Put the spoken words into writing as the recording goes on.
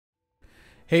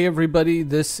Hey everybody,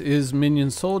 this is Minion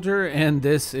Soldier and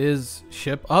this is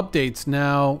Ship Updates.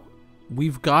 Now,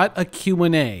 we've got a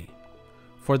Q&A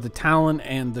for the Talon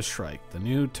and the Shrike, the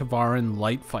new Tavaran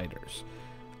light fighters.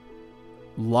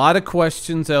 A lot of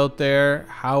questions out there.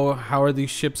 How are these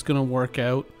ships going to work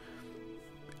out?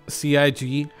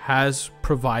 CIG has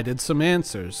provided some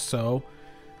answers. So,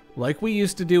 like we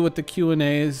used to do with the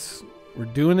Q&As, we're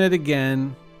doing it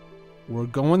again. We're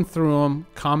going through them,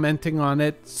 commenting on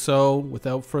it. So,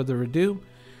 without further ado,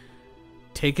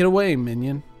 take it away,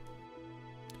 Minion.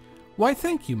 Why,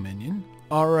 thank you, Minion.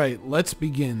 All right, let's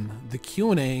begin the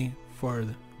Q&A for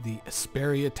the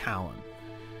Asperia Talon.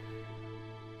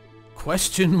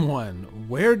 Question 1.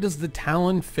 Where does the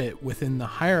Talon fit within the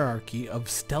hierarchy of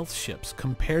stealth ships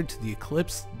compared to the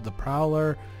Eclipse, the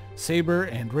Prowler, Saber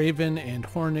and Raven, and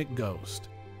Hornet Ghost?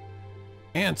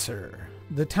 Answer.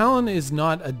 The Talon is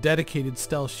not a dedicated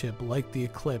stealth ship like the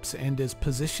Eclipse and is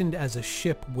positioned as a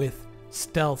ship with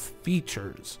stealth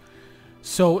features.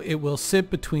 So it will sit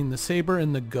between the Saber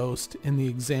and the Ghost in the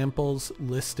examples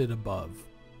listed above.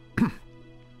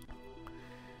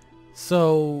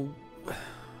 So,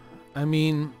 I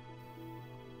mean,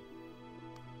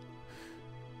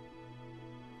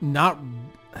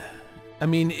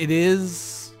 it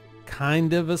is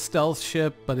kind of a stealth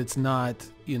ship, but it's not,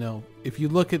 you know, if you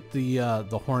look at the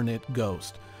Hornet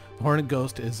Ghost, the Hornet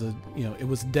Ghost is it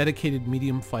was a dedicated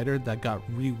medium fighter that got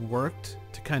reworked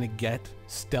to kind of get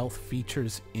stealth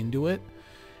features into it,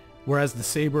 whereas the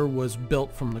Saber was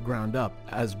built from the ground up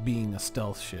as being a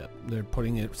stealth ship. They're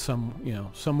putting it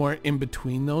somewhere in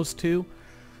between those two.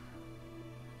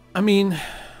 I mean,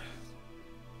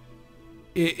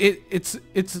 it's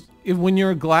when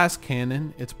you're a glass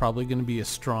cannon, it's probably going to be a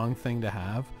strong thing to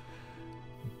have.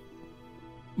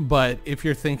 But if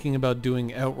you're thinking about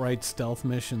doing outright stealth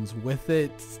missions with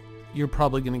it, you're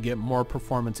probably going to get more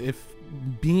performance. If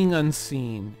being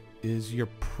unseen is your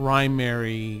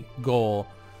primary goal,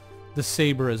 the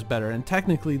Saber is better. And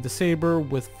technically, the Saber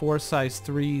with 4 size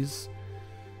 3s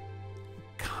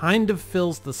kind of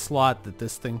fills the slot that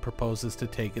this thing proposes to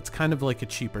take. It's kind of like a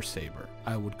cheaper Saber,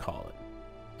 I would call it.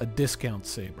 A discount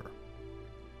Saber.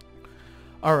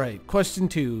 Alright, question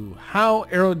 2. How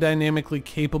aerodynamically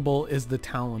capable is the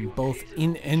Talon, both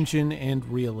in engine and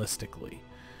realistically?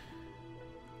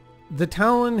 The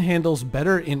Talon handles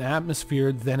better in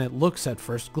atmosphere than it looks at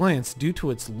first glance due to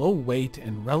its low weight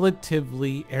and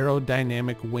relatively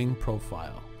aerodynamic wing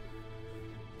profile.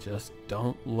 Just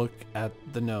don't look at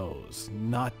the nose.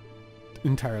 Not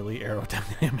entirely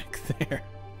aerodynamic there.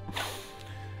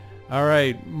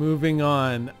 Alright, moving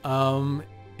on.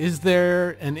 Is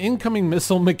there an incoming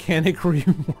missile mechanic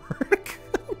rework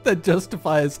that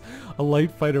justifies a light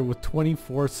fighter with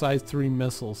 24 size 3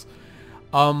 missiles?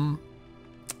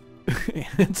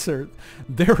 Answer.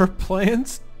 There are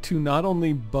plans to not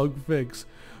only bug fix,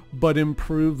 but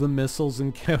improve the missiles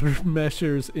and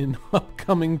countermeasures in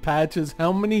upcoming patches.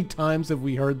 How many times have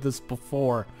we heard this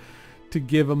before? To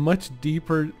give a much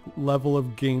deeper level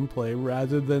of gameplay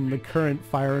rather than the current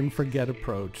fire and forget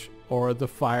approach, or the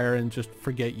fire and just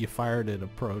forget you fired it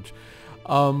approach.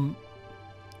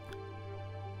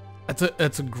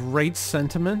 That's a great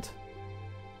sentiment,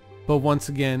 but once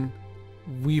again,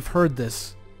 we've heard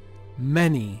this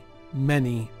many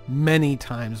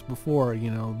times before.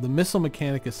 You know, the missile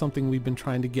mechanic is something we've been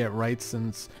trying to get right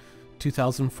since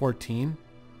 2014.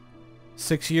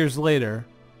 6 years later,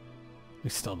 we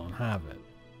still don't have it.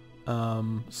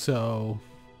 So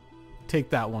take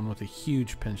that one with a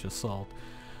huge pinch of salt.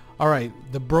 Alright,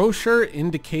 the brochure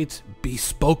indicates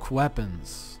bespoke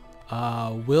weapons.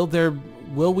 Will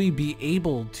we be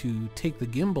able to take the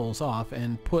gimbals off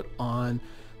and put on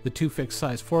the 2 fixed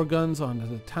size 4 guns onto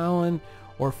the Talon,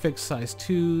 or fixed size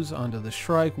 2s onto the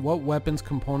Shrike? What weapons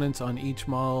components on each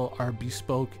model are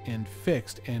bespoke and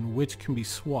fixed, and which can be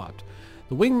swapped?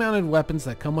 The wing-mounted weapons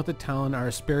that come with the Talon are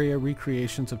Asperia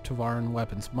recreations of Tavaran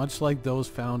weapons, much like those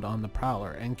found on the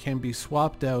Prowler, and can be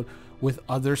swapped out with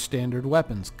other standard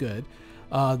weapons. Good.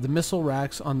 The missile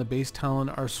racks on the base Talon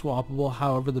are swappable,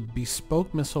 however the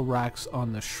bespoke missile racks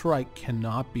on the Shrike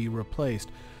cannot be replaced,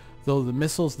 though the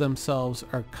missiles themselves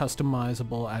are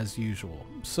customizable as usual.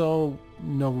 So,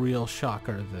 no real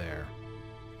shocker there.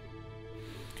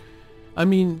 I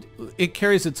mean, it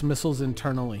carries its missiles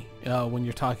internally when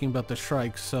you're talking about the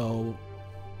Shrike, so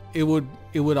it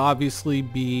would obviously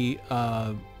be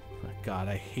God,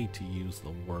 I hate to use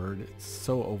the word. It's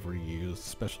so overused,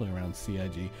 especially around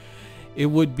CIG. It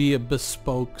would be a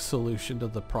bespoke solution to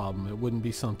the problem. It wouldn't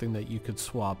be something that you could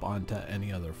swap onto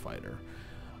any other fighter.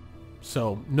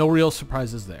 So, no real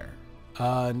surprises there.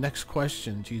 Next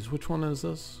question. Geez, which one is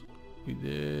this? We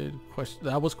did question.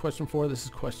 That was question 4. This is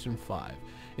question 5.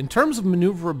 In terms of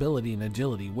maneuverability and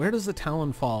agility, where does the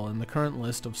Talon fall in the current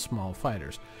list of small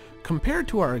fighters? Compared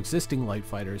to our existing light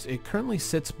fighters, it currently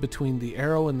sits between the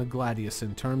Arrow and the Gladius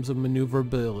in terms of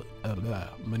maneuverability,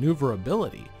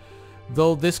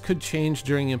 though this could change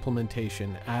during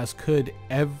implementation, as could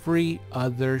every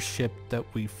other ship that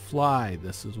we fly.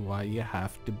 This is why you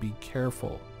have to be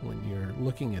careful when you're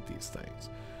looking at these things.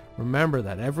 Remember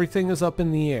that everything is up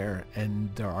in the air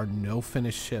and there are no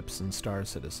finished ships in Star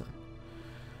Citizen.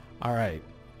 Alright,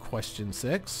 question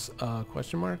 6,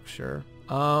 question mark, sure.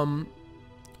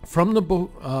 From the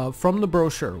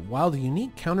brochure, while the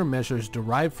unique countermeasures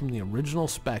derived from the original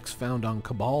specs found on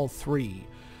Cabal 3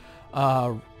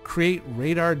 create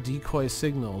radar decoy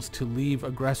signals to leave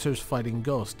aggressors fighting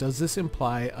ghosts, does this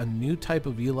imply a new type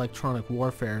of electronic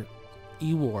warfare,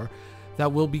 E-War,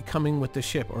 that will be coming with the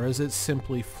ship, or is it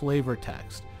simply flavor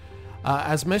text?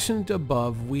 As mentioned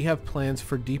above, we have plans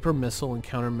for deeper missile and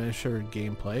countermeasure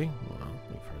gameplay. Well,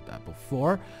 we've heard that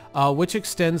before, which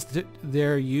extends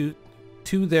their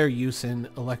use in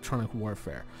electronic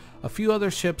warfare. A few other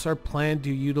ships are planned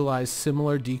to utilize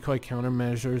similar decoy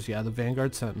countermeasures. Yeah, the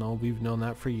Vanguard Sentinel, we've known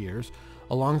that for years,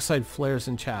 alongside flares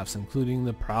and chaffs, including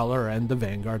the Prowler and the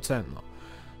Vanguard Sentinel.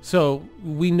 So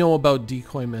we know about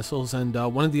decoy missiles, and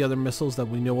one of the other missiles that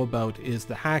we know about is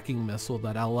the hacking missile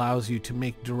that allows you to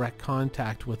make direct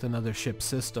contact with another ship's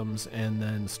systems and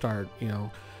then start, you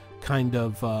know, kind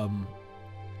of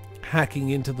hacking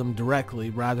into them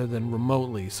directly rather than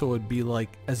remotely. So it'd be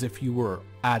like as if you were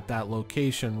at that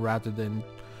location rather than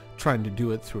trying to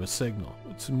do it through a signal.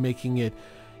 It's making it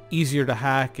easier to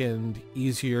hack and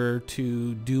easier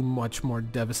to do much more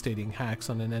devastating hacks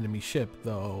on an enemy ship,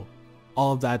 though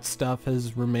all of that stuff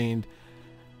has remained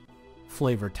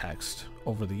flavor text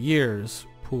over the years.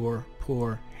 Poor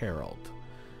Harold.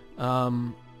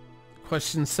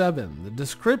 Question 7. The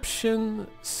description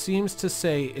seems to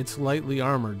say it's lightly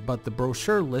armored, but the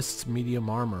brochure lists medium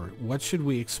armor. What should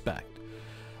we expect?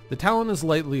 The Talon is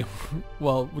lightly...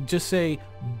 well, just say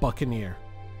Buccaneer.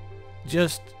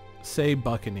 Just say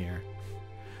Buccaneer.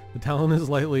 The Talon is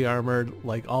lightly armored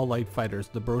like all light fighters.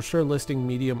 The brochure listing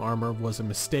medium armor was a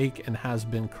mistake and has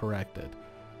been corrected.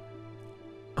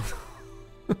 Oh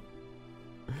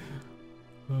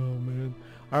man.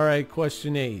 Alright,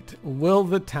 question 8. Will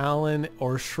the Talon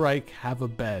or Shrike have a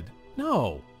bed?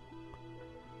 No.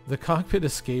 The cockpit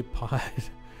escape pod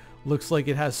looks like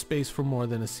it has space for more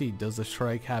than a seat. Does the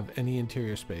Shrike have any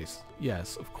interior space?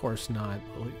 Yes, of course not.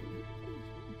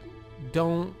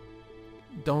 Don't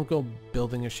go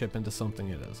building a ship into something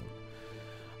it isn't.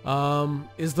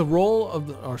 Is the role of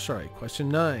the... oh, sorry, question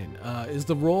 9. Is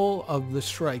the role of the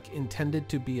Shrike intended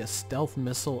to be a stealth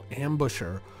missile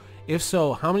ambusher? If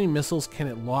so, how many missiles can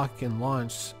it lock and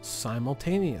launch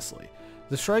simultaneously?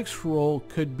 The Shrike's role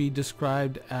could be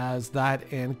described as that,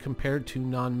 and compared to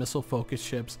non-missile focused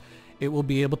ships, it will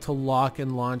be able to lock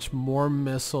and launch more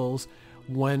missiles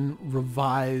when the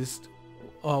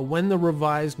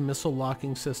revised missile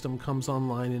locking system comes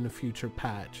online in a future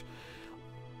patch.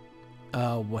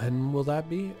 When will that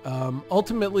be?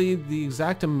 Ultimately, the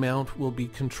exact amount will be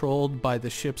controlled by the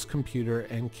ship's computer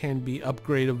and can be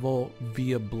upgradable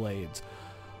via blades,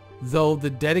 though the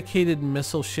dedicated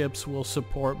missile ships will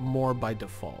support more by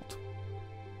default.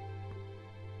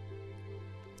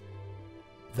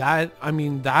 You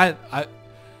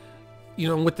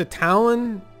know, with the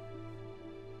Talon,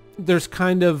 there's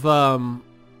kind of,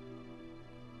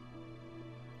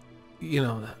 you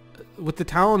know, with the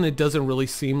Talon, it doesn't really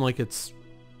seem like it's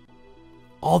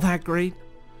all that great.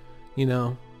 You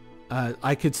know,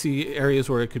 I could see areas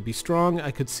where it could be strong.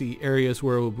 I could see areas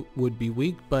where it would be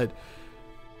weak, but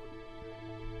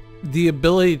the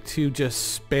ability to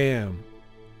just spam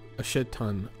a shit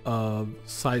ton of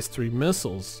size 3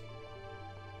 missiles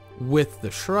with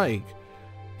the Shrike,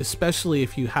 especially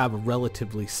if you have a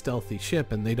relatively stealthy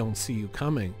ship and they don't see you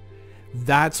coming,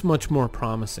 that's much more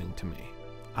promising to me.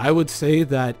 I would say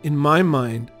that in my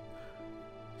mind,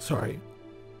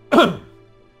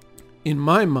 in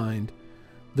my mind,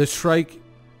 the Shrike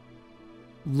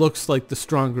looks like the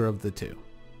stronger of the two.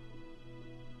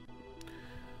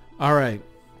 Alright,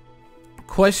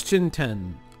 question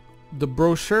 10. The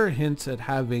brochure hints at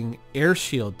having air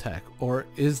shield tech, or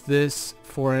is this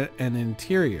for an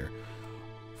interior?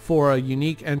 For a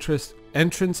unique entrance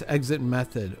exit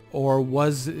method, or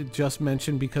was it just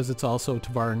mentioned because it's also a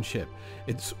Tavaran ship?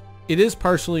 It is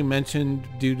partially mentioned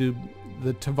due to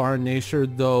the Tavaran nature,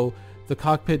 though the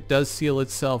cockpit does seal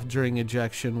itself during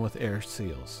ejection with air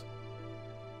seals.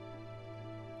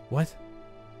 What?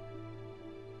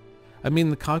 I mean,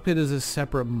 the cockpit is a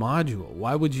separate module.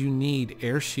 Why would you need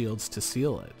air shields to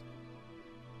seal it?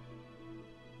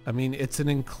 I mean, it's an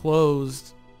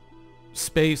enclosed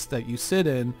space that you sit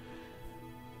in.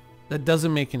 That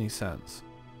doesn't make any sense.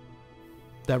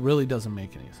 That really doesn't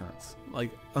make any sense.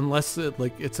 Like, unless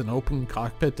it's an open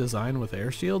cockpit design with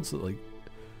air shields, like,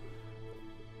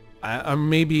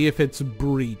 maybe if it's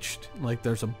breached, like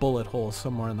there's a bullet hole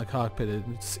somewhere in the cockpit,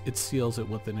 it seals it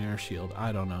with an air shield.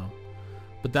 I don't know.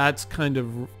 But that's kind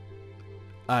of,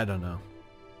 I don't know.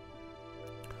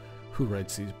 Who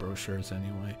writes these brochures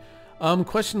anyway?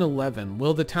 Question 11.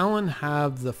 Will the Talon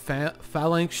have the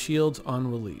phalanx shields on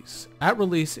release? At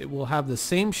release, it will have the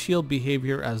same shield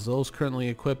behavior as those currently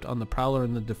equipped on the Prowler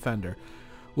and the Defender,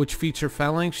 which feature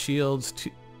phalanx shields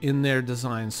in their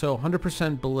design. So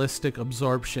 100% ballistic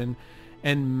absorption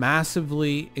and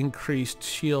massively increased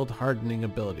shield hardening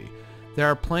ability. There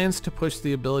are plans to push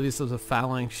the abilities of the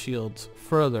phalanx shields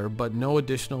further, but no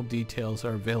additional details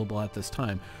are available at this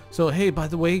time. So hey, by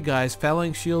the way guys,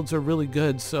 phalanx shields are really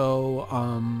good,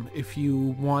 so if you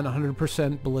want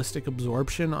 100% ballistic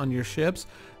absorption on your ships,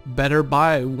 better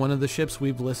buy one of the ships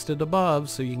we've listed above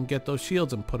so you can get those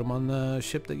shields and put them on the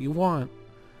ship that you want.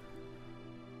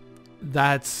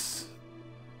 That's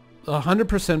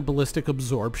 100% ballistic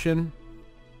absorption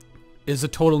is a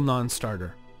total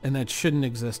non-starter, and that shouldn't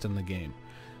exist in the game.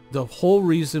 The whole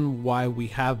reason why we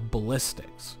have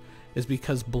ballistics is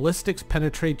because ballistics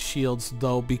penetrate shields,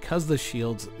 though because the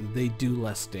shields, they do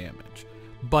less damage,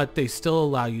 but they still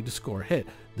allow you to score a hit.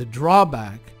 The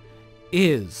drawback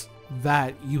is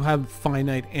that you have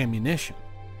finite ammunition,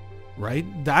 right?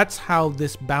 That's how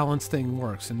this balance thing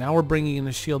works. And now we're bringing in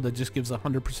a shield that just gives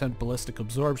 100% ballistic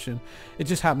absorption. It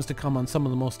just happens to come on some of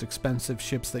the most expensive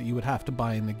ships that you would have to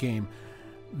buy in the game.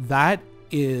 That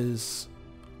is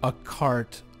a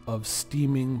cart of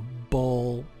steaming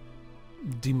bull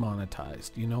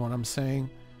demonetized. You know what I'm saying?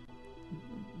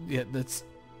 Yeah, that's...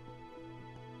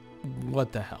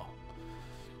 what the hell?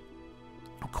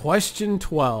 Question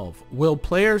 12. Will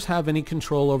players have any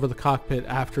control over the cockpit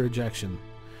after ejection?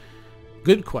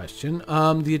 Good question.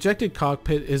 The ejected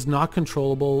cockpit is not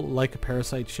controllable like a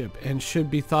parasite ship and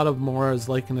should be thought of more as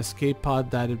like an escape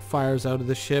pod that it fires out of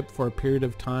the ship for a period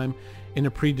of time in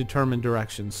a predetermined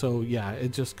direction. So yeah,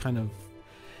 it just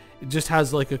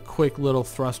has like a quick little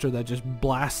thruster that just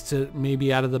blasts it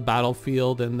maybe out of the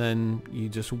battlefield, and then you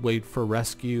just wait for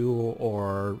rescue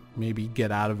or maybe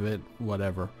get out of it,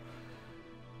 whatever.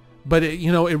 But it,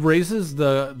 it raises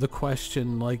the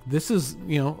question, like, this is,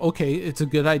 okay, it's a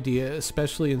good idea,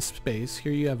 especially in space.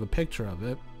 Here you have a picture of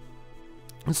it.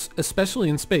 Especially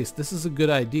in space, this is a good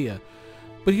idea.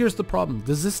 But here's the problem.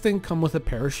 Does this thing come with a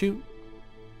parachute?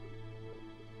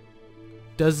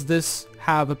 Does this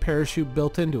have a parachute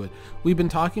built into it? We've been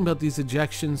talking about these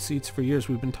ejection seats for years.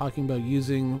 We've been talking about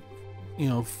using,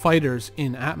 fighters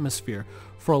in atmosphere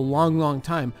for a long, long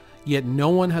time, yet no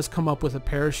one has come up with a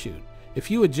parachute. If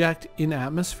you eject in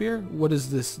atmosphere, what is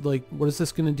this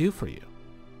going to do for you?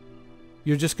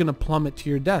 You're just going to plummet to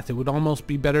your death. It would almost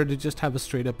be better to just have a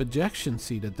straight up ejection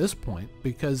seat at this point,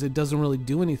 because it doesn't really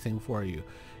do anything for you.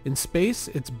 In space,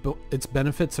 its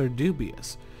benefits are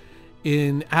dubious.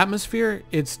 In atmosphere,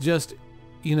 it's just,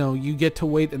 you get to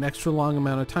wait an extra long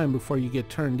amount of time before you get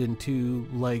turned into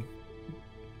like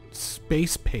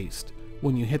space paste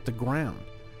when you hit the ground.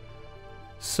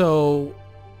 So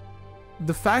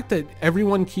the fact that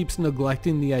everyone keeps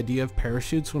neglecting the idea of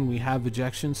parachutes when we have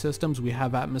ejection systems, we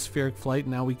have atmospheric flight,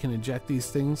 now we can eject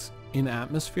these things in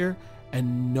atmosphere,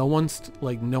 and no one's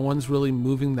really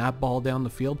moving that ball down the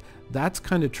field, that's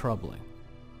kind of troubling.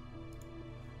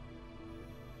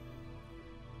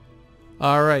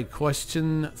 All right,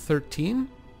 question 13.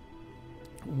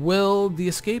 Will the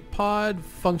escape pod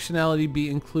functionality be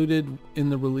included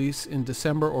in the release in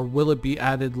December, or will it be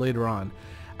added later on?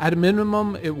 At a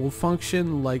minimum, it will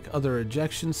function like other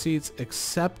ejection seats,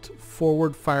 except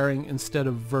forward firing instead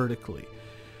of vertically.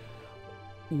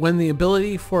 When the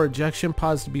ability for ejection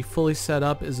pods to be fully set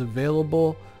up is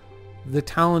available, the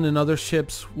Talon and other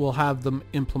ships will have them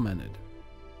implemented.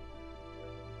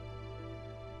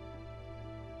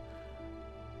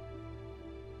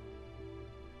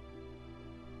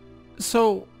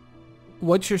 So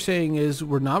what you're saying is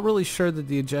we're not really sure that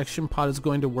the ejection pod is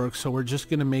going to work, so we're just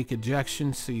going to make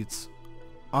ejection seats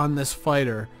on this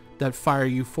fighter that fire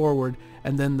you forward,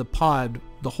 and then the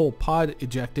whole pod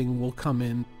ejecting will come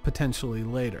in potentially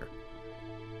later.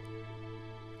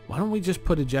 Why don't we just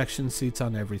put ejection seats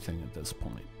on everything at this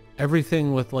point?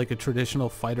 Everything with like a traditional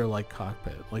fighter-like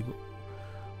cockpit. Like,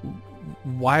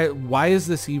 why is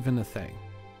this even a thing?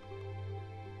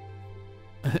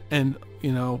 And,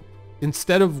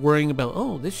 instead of worrying about,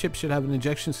 oh, this ship should have an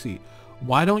ejection seat,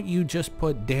 why don't you just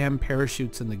put damn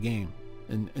parachutes in the game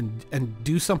and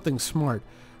do something smart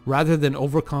rather than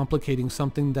overcomplicating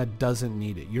something that doesn't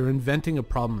need it? You're inventing a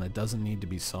problem that doesn't need to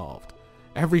be solved.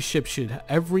 Every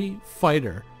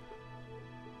fighter,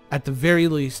 at the very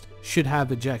least, should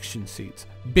have ejection seats.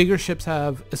 Bigger ships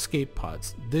have escape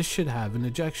pods. This should have an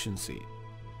ejection seat.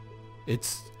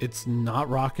 It's not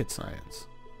rocket science.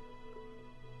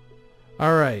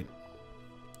 All right.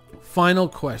 Final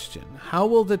question. How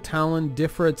will the Talon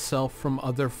differ itself from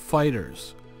other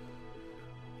fighters?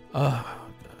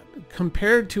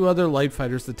 Compared to other light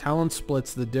fighters, the Talon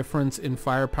splits the difference in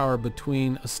firepower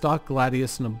between a stock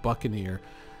Gladius and a Buccaneer,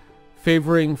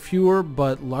 favoring fewer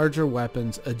but larger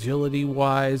weapons.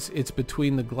 Agility-wise, it's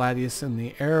between the Gladius and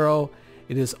the Arrow.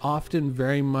 It is often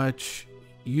very much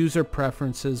user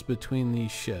preferences between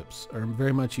these ships, or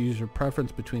very much user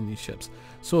preference between these ships.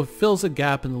 So it fills a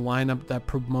gap in the lineup that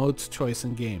promotes choice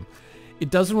in game. It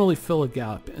doesn't really fill a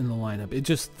gap in the lineup. It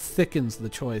just thickens the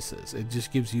choices. It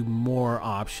just gives you more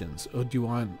options. Oh, do you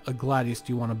want a Gladius?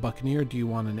 Do you want a Buccaneer? Do you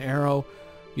want an Arrow?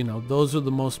 You know, those are the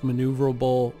most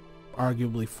maneuverable,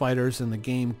 arguably, fighters in the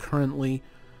game currently.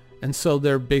 And so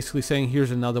they're basically saying, here's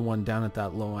another one down at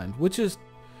that low end, which is,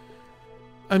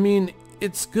 I mean,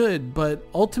 it's good, but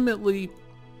ultimately,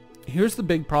 here's the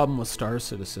big problem with Star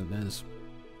Citizen is,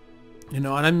 you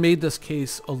know, and I made this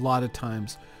case a lot of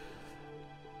times,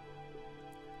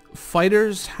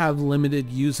 fighters have limited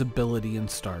usability in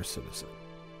Star Citizen.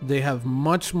 They have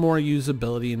much more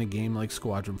usability in a game like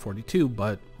Squadron 42,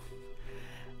 but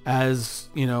as,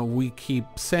 you know, we keep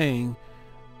saying,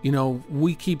 you know,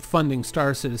 we keep funding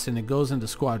Star Citizen. It goes into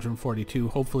Squadron 42.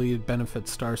 Hopefully it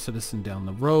benefits Star Citizen down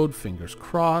the road. Fingers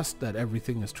crossed that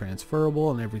everything is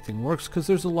transferable and everything works, because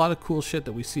there's a lot of cool shit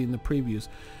that we see in the previews.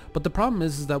 But the problem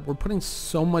is that we're putting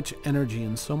so much energy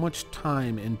and so much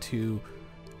time into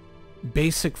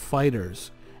basic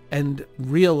fighters, and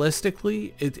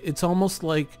realistically it's almost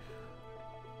like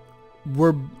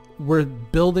we're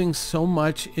building so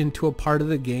much into a part of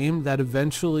the game that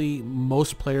eventually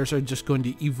most players are just going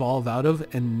to evolve out of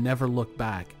and never look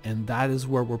back, and that is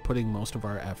where we're putting most of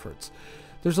our efforts.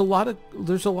 There's a lot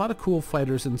of cool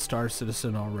fighters in Star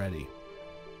Citizen already,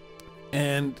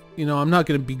 and you know, I'm not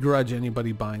going to begrudge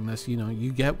anybody buying this. You know,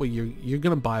 you get what you're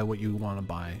going to buy what you want to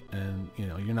buy, and you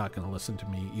know, you're not going to listen to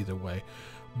me either way.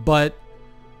 But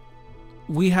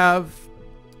we have,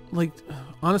 like,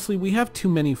 honestly, we have too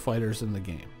many fighters in the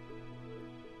game.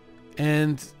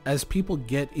 And as people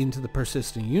get into the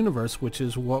persistent universe, which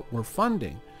is what we're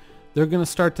funding, they're going to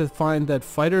start to find that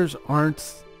fighters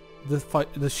aren't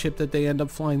the ship that they end up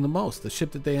flying the most. The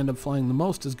ship that they end up flying the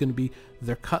most is going to be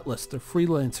their Cutlass, their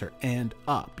Freelancer, and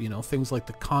up. You know, things like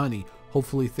the Connie,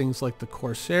 hopefully things like the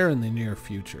Corsair in the near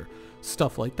future,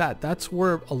 stuff like that. That's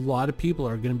where a lot of people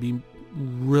are going to be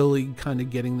really kind of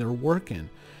getting their work in.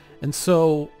 And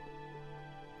so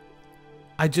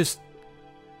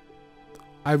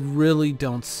I really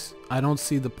don't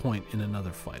see the point in another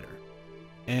fighter.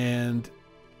 And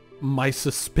my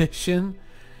suspicion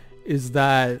is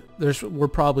that we're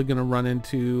probably going to run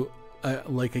into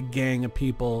like a gang of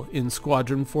people in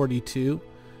Squadron 42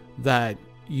 that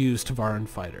use Tavaran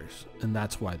fighters, and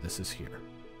that's why this is here.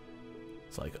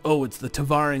 It's like, oh, it's the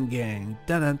Tavaran gang,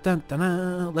 dun dun dun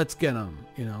dun, let's get them.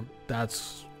 You know,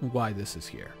 that's why this is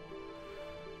here.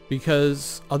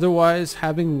 Because otherwise,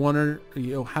 having one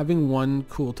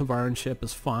cool Tavaran ship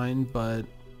is fine, but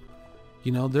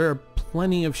you know, there are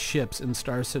plenty of ships in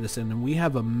Star Citizen, and we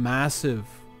have a massive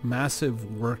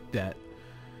work debt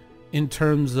in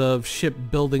terms of ship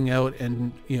building out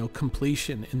and, you know,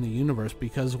 completion in the universe,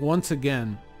 because once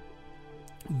again,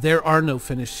 there are no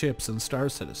finished ships in Star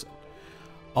Citizen.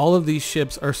 All of these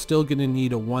ships are still going to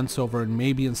need a once over, and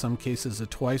maybe in some cases a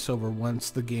twice over, once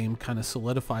the game kind of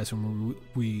solidifies and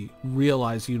we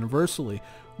realize universally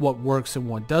what works and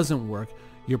what doesn't work.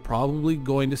 You're probably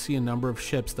going to see a number of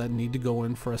ships that need to go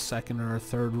in for a second or a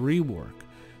third rework.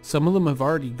 Some of them have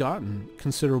already gotten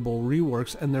considerable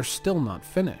reworks and they're still not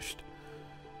finished.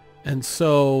 And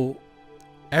so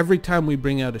every time we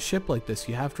bring out a ship like this,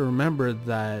 you have to remember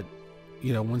that,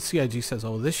 you know, when CIG says,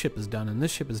 oh, this ship is done and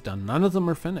this ship is done, none of them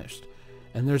are finished.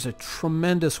 And there's a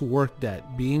tremendous work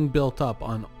debt being built up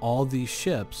on all these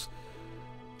ships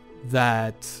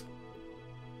that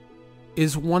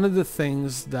is one of the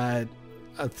things that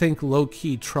I think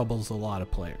low-key troubles a lot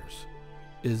of players,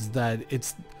 is that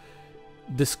it's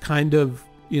this kind of,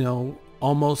 you know,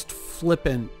 almost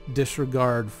flippant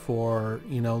disregard for,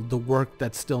 you know, the work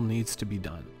that still needs to be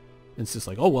done. It's just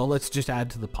like, oh, well, let's just add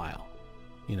to the pile.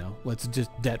 You know, let's just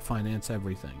debt finance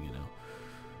everything, you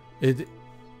know.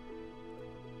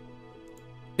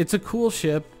 it's a cool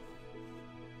ship.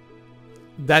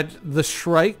 That the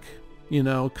Shrike, you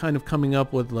know, kind of coming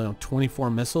up with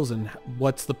 24 missiles and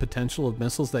what's the potential of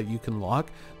missiles that you can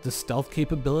lock, the stealth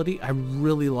capability, I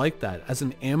really like that. As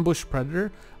an ambush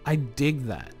predator, I dig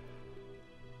that.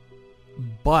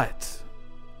 But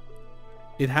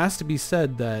it has to be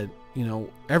said that, you know,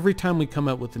 every time we come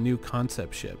out with a new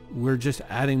concept ship, we're just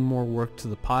adding more work to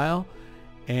the pile,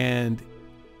 and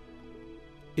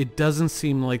it doesn't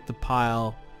seem like the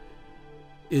pile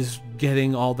is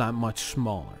getting all that much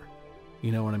smaller.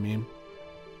 You know what I mean?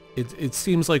 It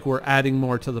seems like we're adding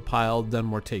more to the pile than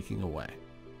we're taking away.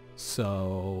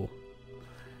 So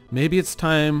maybe it's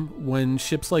time, when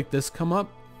ships like this come up,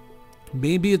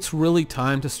 maybe it's really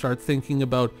time to start thinking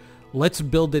about, let's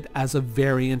build it as a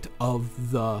variant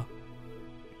of the,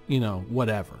 you know,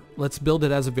 whatever. Let's build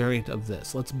it as a variant of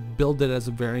this. Let's build it as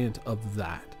a variant of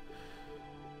that.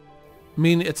 I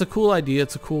mean, it's a cool idea.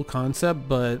 It's a cool concept,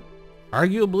 but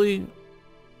arguably,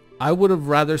 I would have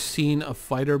rather seen a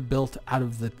fighter built out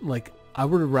of the, like, I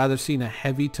would have rather seen a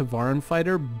heavy Tavaran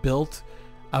fighter built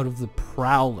out of the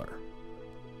Prowler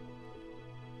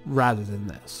rather than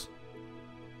this.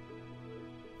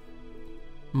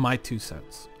 My 2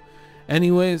 cents.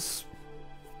 Anyways,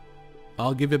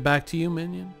 I'll give it back to you,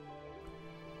 Minion.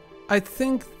 I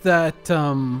think that,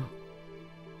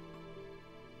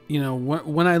 you know,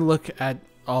 when I look at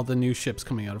all the new ships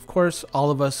coming out, of course,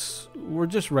 all of us, we're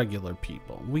just regular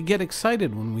people. We get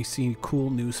excited when we see cool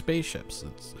new spaceships.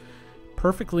 It's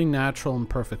perfectly natural and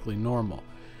perfectly normal.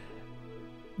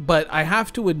 But I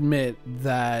have to admit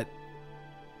that,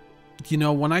 you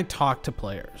know, when I talk to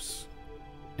players,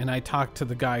 and I talk to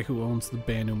the guy who owns the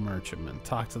Banu Merchantman,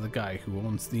 talk to the guy who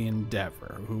owns the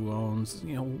Endeavor, who owns,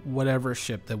 you know, whatever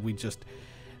ship that we just,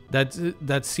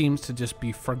 that seems to just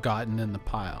be forgotten in the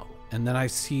pile. And then I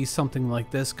see something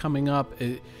like this coming up.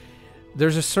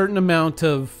 There's a certain amount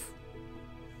of,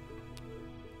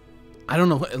 I don't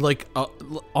know, like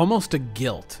almost a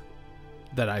guilt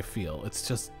that I feel. It's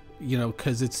just, you know,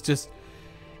 because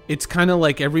it's kind of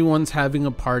like everyone's having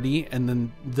a party and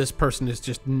then this person is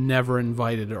just never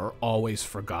invited or always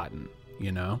forgotten,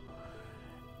 you know?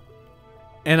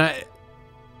 And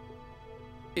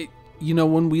you know,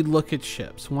 when we look at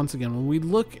ships, once again, when we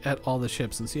look at all the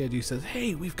ships and CIG says,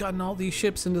 hey, we've gotten all these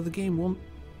ships into the game. Well,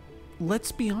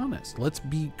 let's be honest. Let's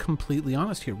be completely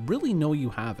honest here. Really, no,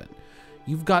 you haven't.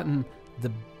 You've gotten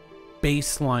the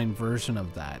baseline version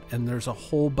of that, and there's a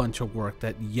whole bunch of work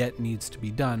that yet needs to be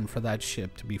done for that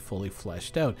ship to be fully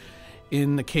fleshed out.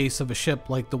 In the case of a ship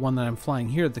like the one that I'm flying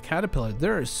here, the Caterpillar,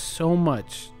 there is so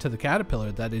much to the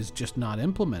Caterpillar that is just not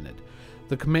implemented.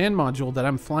 The command module that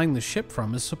I'm flying the ship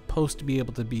from is supposed to be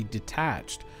able to be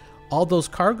detached. All those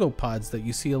cargo pods that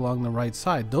you see along the right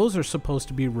side, those are supposed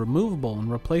to be removable and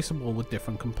replaceable with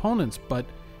different components, but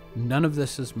none of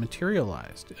this is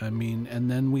materialized. I mean,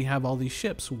 and then we have all these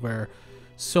ships where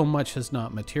so much has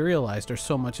not materialized or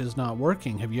so much is not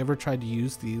working. Have you ever tried to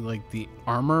use the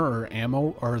armor or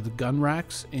ammo or the gun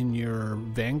racks in your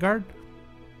Vanguard?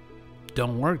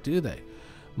 Don't work, do they?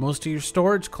 Most of your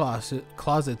storage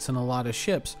closets in a lot of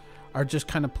ships are just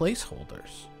kind of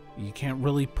placeholders. You can't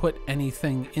really put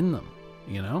anything in them,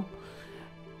 you know?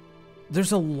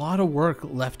 There's a lot of work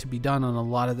left to be done on a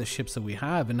lot of the ships that we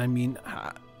have. And I mean,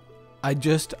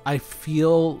 I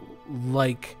feel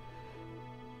like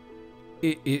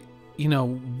it you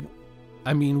know,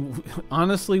 I mean,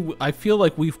 honestly, I feel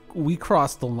like we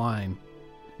crossed the line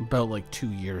about like 2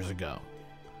 years ago.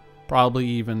 Probably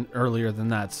even earlier than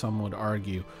that, some would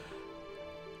argue.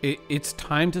 It's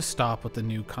time to stop with the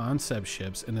new concept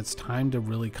ships, and it's time to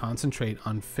really concentrate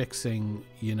on fixing,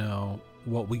 you know,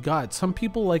 what we got. Some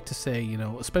people like to say, you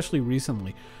know, especially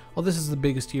recently, oh, this is the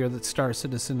biggest year that Star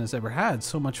Citizen has ever had.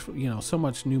 So much, you know, so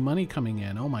much new money coming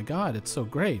in. Oh my God, it's so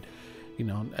great. You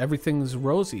know, everything's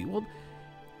rosy. Well,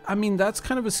 I mean, that's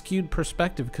kind of a skewed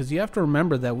perspective, because you have to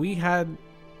remember that we had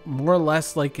more or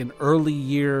less like an early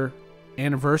year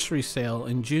anniversary sale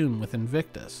in June with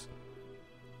Invictus,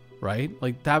 right?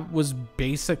 Like that was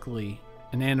basically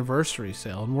an anniversary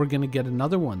sale, and we're going to get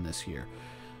another one this year.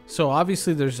 So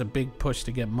obviously there's a big push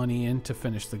to get money in to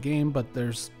finish the game, but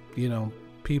there's, you know,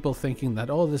 people thinking that,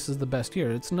 oh, this is the best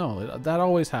year. It's no, that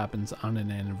always happens on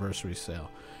an anniversary sale.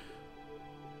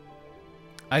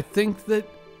 I think that,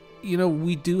 you know,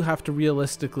 we do have to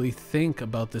realistically think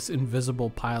about this invisible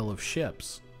pile of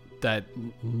ships that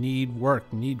need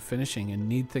work, need finishing, and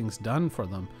need things done for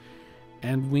them.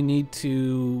 And we need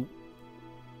to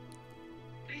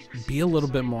be a little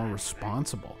bit more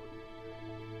responsible.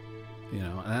 You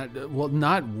know, and well,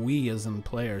 not we as in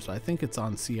players. I think it's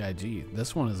on CIG.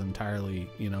 This one is entirely,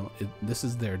 you know, this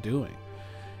is their doing.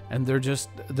 and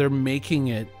they're making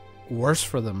it worse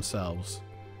for themselves.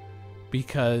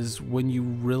 Because when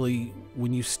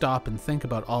you stop and think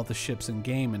about all the ships in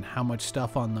game and how much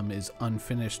stuff on them is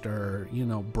unfinished or, you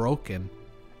know, broken.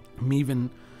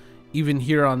 Even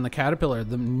here on the Caterpillar,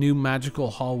 the new magical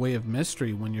hallway of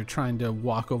mystery, when you're trying to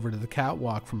walk over to the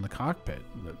catwalk from the cockpit,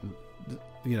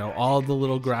 you know, all the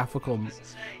little graphical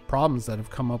problems that have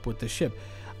come up with the ship.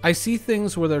 I see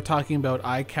things where they're talking about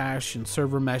iCache and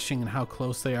server meshing and how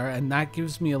close they are, and that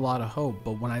gives me a lot of hope.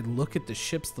 But when I look at the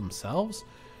ships themselves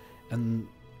and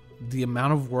the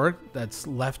amount of work that's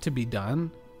left to be done,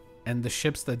 and the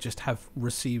ships that just have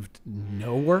received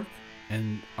no work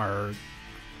and are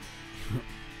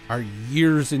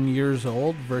years and years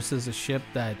old versus a ship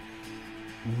that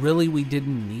really we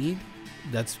didn't need,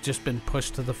 that's just been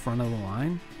pushed to the front of the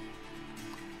line.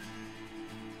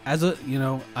 As a, you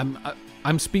know,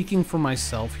 I'm speaking for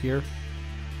myself here,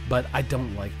 but I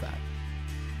don't like that.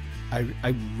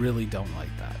 I really don't like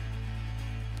that.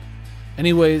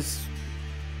 Anyways,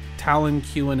 Talon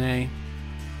Q&A.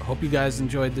 Hope you guys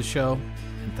enjoyed the show,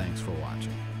 and thanks for watching.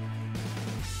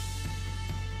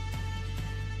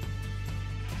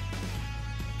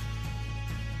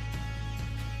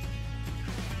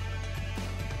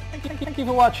 Thank you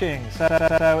for watching.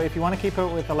 So if you want to keep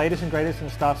up with the latest and greatest in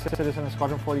Star Citizen and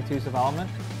Squadron 42's development,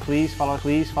 please follow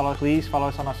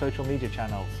us on our social media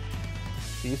channels.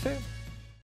 See you soon.